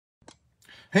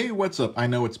Hey, what's up? I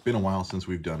know it's been a while since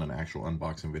we've done an actual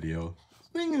unboxing video.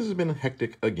 Things have been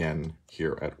hectic again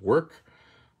here at work,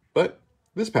 but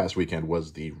this past weekend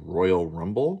was the Royal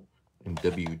Rumble in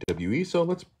WWE, so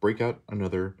let's break out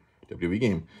another WWE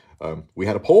game. We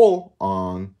had a poll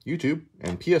on YouTube,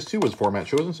 and PS2 was the format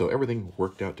chosen, so everything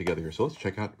worked out together here. So let's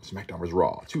check out SmackDown vs.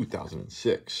 Raw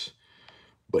 2006.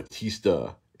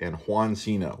 Batista and Juan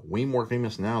Cena, way more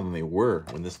famous now than they were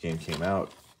when this game came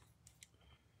out.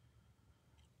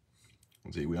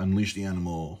 Let's see, we unleash the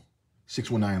animal.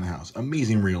 619 in the house.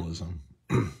 Amazing realism.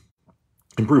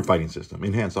 Improved fighting system.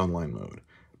 Enhanced online mode.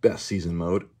 Best season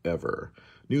mode ever.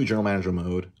 New general manager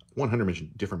mode.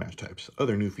 100 different match types.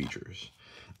 Other new features.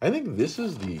 I think this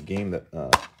is the game that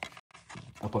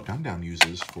Up Up Down Down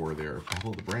uses for their Battle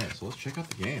of the Brand. So let's check out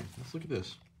the game. Let's look at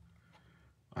this.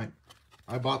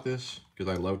 I bought this because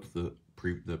I loved the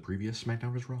previous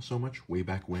SmackDown vs. Raw so much way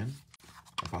back when.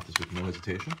 I bought this with no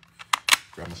hesitation.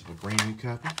 Grab myself a brand new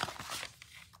copy.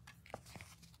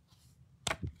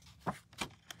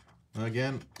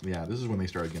 Again, yeah, this is when they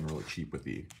started getting really cheap with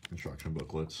the instruction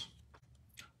booklets.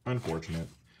 Unfortunate.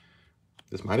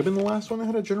 This might have been the last one that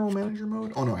had a general manager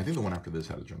mode. Oh no, I think the one after this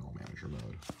had a general manager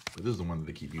mode. But this is the one that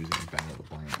they keep using in Battle of the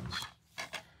Brands.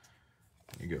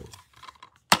 There you go.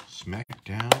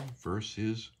 SmackDown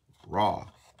versus Raw.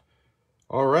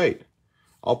 All right.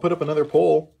 I'll put up another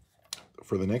poll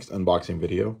for the next unboxing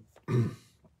video.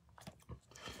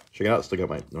 Check it out. Still got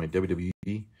my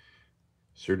WWE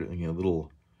certainly a little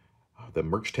the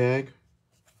merch tag.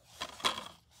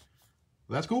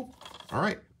 That's cool. All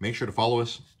right. Make sure to follow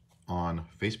us on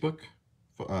Facebook.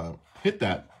 Hit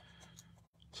that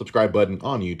subscribe button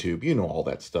on YouTube. You know all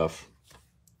that stuff.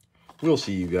 We'll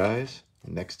see you guys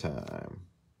next time.